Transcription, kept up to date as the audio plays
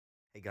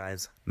Hey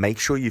guys, make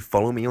sure you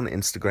follow me on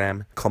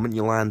Instagram, comment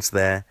your lines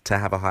there to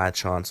have a higher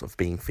chance of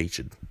being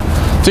featured.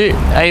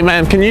 Hey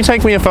man, can you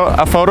take me a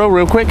photo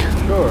real quick?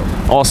 Sure.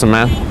 Awesome,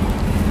 man.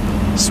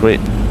 Sweet.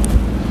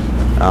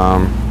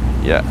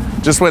 Yeah,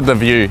 just with the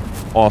view.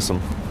 Awesome.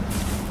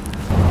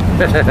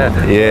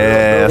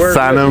 Yeah,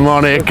 Santa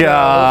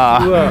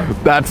Monica.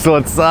 That's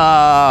what's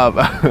up.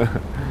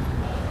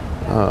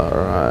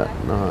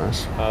 Alright,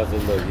 nice. How's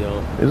it look,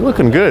 yo? It's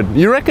looking good.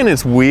 You reckon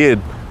it's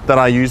weird that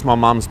I use my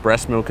mum's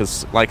breast milk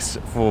as like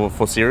for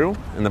cereal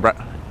in the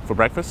for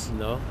breakfast?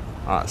 No.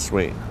 Alright,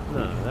 sweet.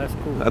 No, that's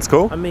cool. That's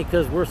cool? I mean,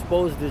 because we're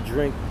supposed to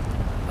drink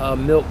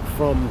milk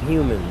from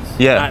humans,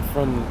 Yeah. not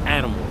from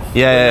animals.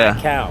 Yeah,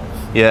 not cows.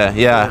 Yeah,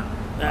 yeah.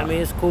 I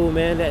mean, it's cool,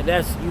 man.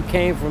 That's you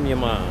came from your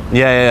mom.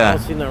 Yeah. I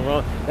don't see nothing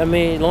wrong. I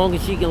mean, as long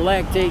as she can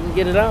lactate and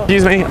get it out.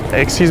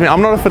 Excuse me.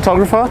 I'm not a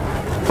photographer,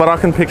 but I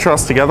can picture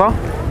us together.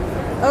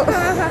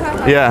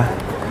 Oh. Yeah.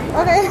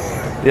 Okay.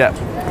 Yeah.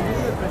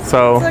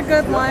 So. That's a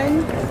good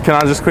line. Can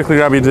I just quickly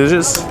grab your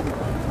digits?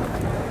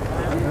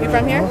 You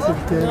from here?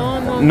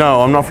 No.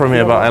 No, I'm not from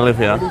here, but I live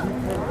here.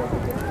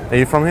 Are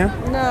you from here?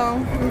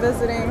 No, I'm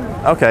visiting.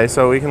 Okay,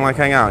 so we can like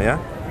hang out, yeah?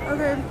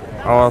 Okay.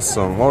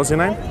 Awesome. What was your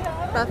name?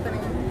 Bethany.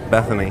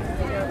 Bethany.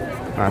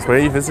 Nice. Where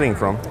are you visiting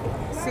from?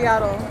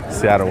 Seattle.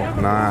 Seattle.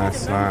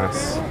 Nice.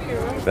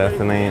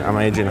 Bethany. I'm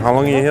Adrian. How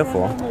long are you here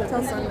for?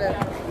 Till Sunday.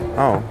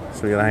 Oh,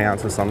 so we're gonna hang out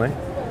till Sunday?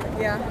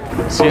 Yeah.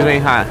 Excuse me.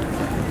 Hi.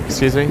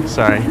 Excuse me.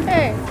 Sorry.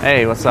 Hey.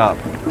 Hey, what's up?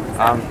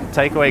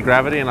 Take away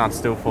gravity and I'd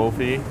still fall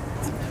for you.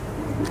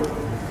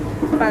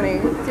 Funny.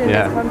 Do you want to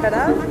know one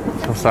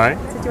better? I'm sorry?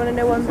 So do you want to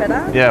know one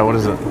better? Yeah, what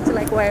is it? Do you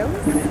like whales?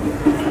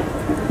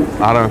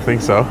 I don't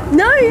think so.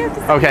 No, you have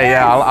to say Okay,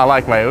 yes. yeah, I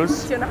like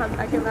whales. Do you want to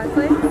humpback your back,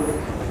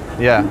 please?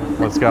 Yeah,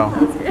 let's go.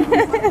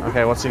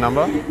 Okay, what's your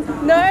number?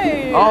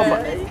 No. Oh,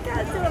 but you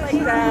can't do it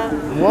like that.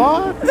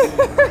 what?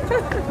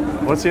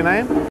 What's your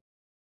name?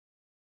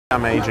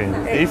 I'm Adrian.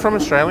 Are you from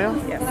Australia?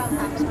 Yes.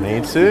 Me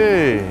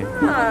too.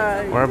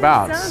 Ah,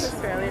 Whereabouts? You sound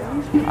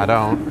Australian. I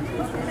don't.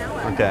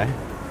 Okay.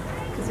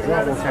 Because you're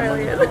not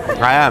Australian.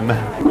 I am.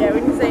 Yeah,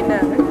 when you say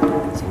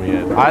no. It's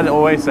weird. I'd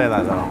always say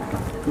that though.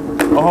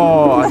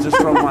 Oh, I just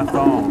dropped my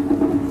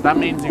phone. That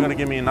means you're gonna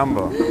give me a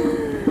number.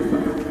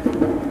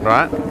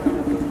 Right?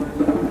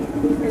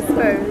 I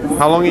suppose.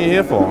 How long are you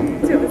here for?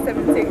 Till the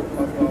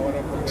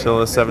 17th. Till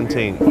the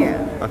 17th.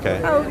 Yeah. Okay.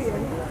 How old are you?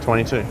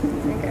 22.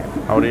 Okay.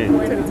 How old are you?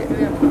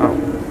 22. Oh.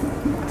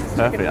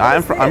 Perfect.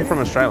 I'm from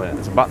Australia.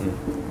 It's a button.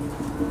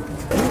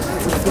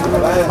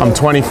 I'm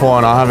 24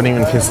 and I haven't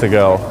even kissed a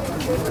girl.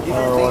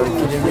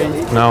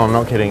 No, I'm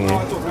not kidding you.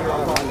 Come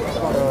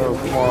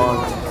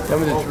on. Tell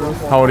me the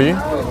truth. How old are you?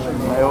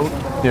 My old?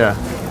 Yeah.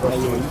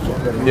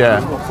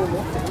 Yeah.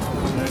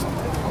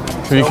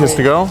 Have you kissed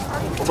a girl?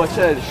 Oh, but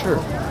sure.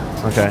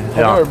 Okay. Have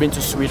you ever been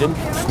to Sweden?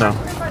 No. You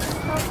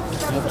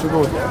have to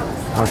go there.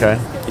 Okay.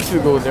 If you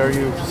go there,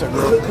 you kiss a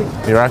girl.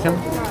 You reckon?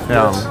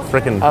 Yeah, I'm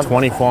freaking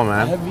 24, I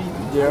man. have been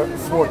there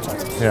 4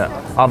 times. Yeah.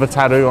 I have a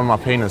tattoo on my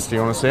penis. Do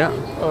you want to see it?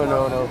 Oh,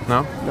 no.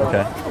 No?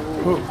 Okay.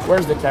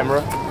 Where's the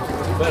camera?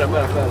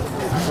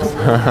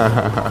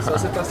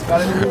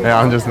 Yeah,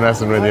 I'm just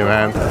messing with you,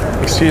 man.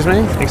 Excuse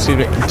me?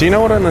 Do you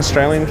know what an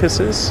Australian kiss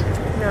is?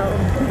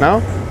 No.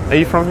 No? Are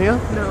you from here?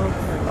 No.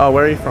 Oh,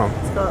 where are you from?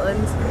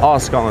 Scotland. Oh,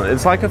 Scotland.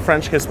 It's like a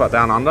French kiss but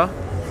down under.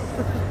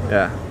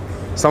 Yeah.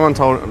 Someone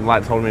told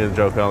me the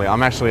joke earlier.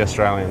 I'm actually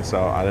Australian,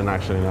 so I didn't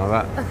actually know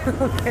that.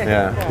 Okay.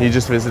 Yeah. You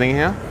just visiting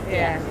here?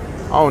 Yeah.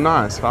 Oh,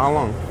 nice. For how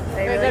long?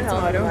 They really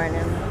home in the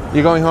morning.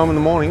 You're going home in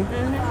the morning?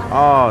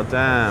 Oh,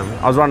 damn.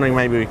 I was wondering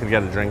maybe we could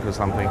get a drink or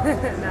something. No,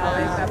 it's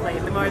not late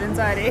in the morning,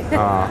 sorry.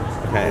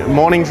 Okay.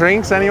 Morning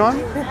drinks, anyone?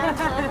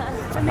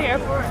 From the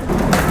airport.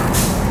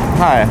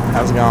 Hi,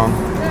 how's it going?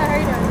 Good, how are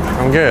you doing?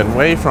 I'm good.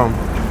 Where are you from?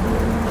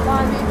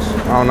 Long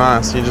Beach. Oh,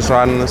 nice. You just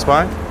riding this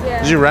bike?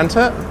 Yeah. Did you rent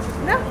it?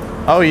 No.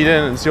 Oh, you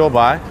didn't? It's your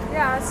bike?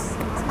 Yeah, it's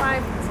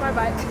my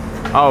bike.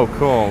 Oh,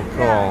 cool.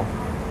 Yeah,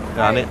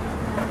 I need...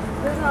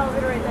 There's an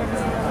elevator right there.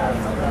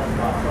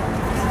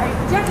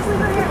 Yeah, just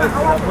leave it here.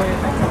 I'll watch it.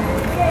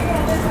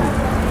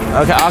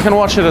 Okay, I can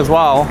watch it as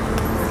well.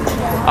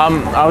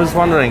 I was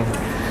wondering...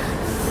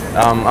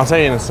 I'll tell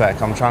you in a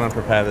sec. I'm trying to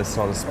prepare this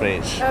sort of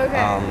speech.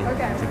 Okay,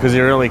 okay. Because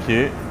you're really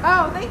cute.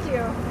 Oh, thank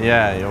you.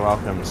 Yeah, you're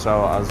welcome.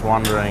 So I was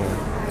wondering,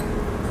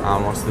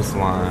 what's this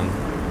line?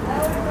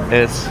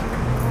 It's,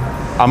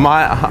 I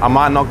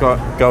might not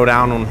go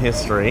down on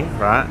history,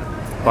 right?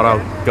 But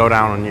I'll go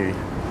down on you.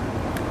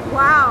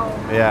 Wow.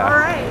 Yeah. All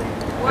right.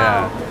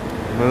 Wow.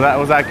 Yeah.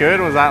 Was that good?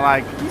 Was that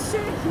like? You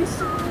should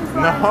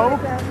No?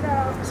 like that.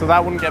 No. So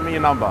that wouldn't get me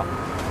your number. You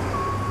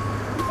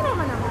can have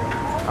my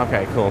number.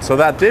 Okay, cool. So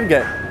that did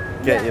get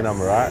Yes. your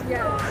number, right?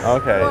 Yeah.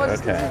 Okay. Well,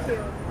 just 'cause Okay. you're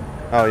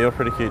cute. Oh, you're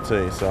pretty cute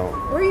too. So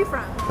Where are you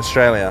from?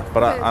 Australia,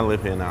 but Okay. I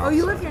live here now. Oh,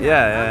 you live here now?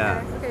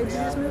 Yeah. Okay. Did you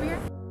just move here?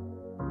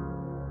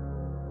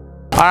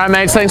 Alright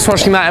mates, thanks for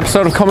watching that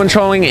episode of Comment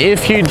Trolling.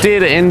 If you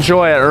did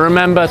enjoy it,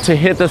 remember to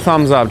hit the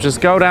thumbs up. Just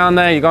go down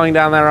there, you're going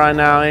down there right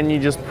now, and you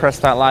just press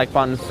that like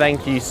button.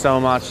 Thank you so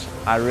much.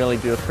 I really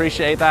do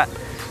appreciate that.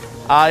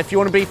 If you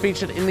want to be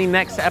featured in the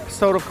next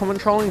episode of Comment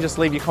Trolling, just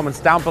leave your comments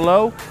down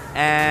below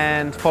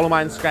and follow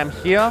my Instagram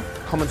here.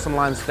 Comment some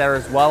lines there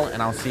as well,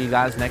 and I'll see you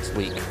guys next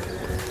week.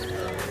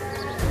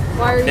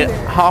 Why are you here?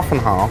 Half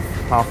and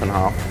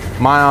half.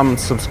 My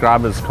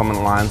subscribers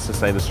comment lines to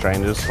say to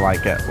strangers, so I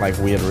get like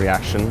weird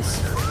reactions.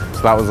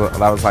 So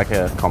that was like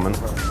a comment.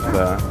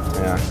 Yeah.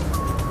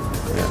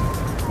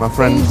 My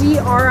friend.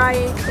 Adrian.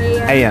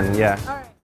 A-N, yeah. All right.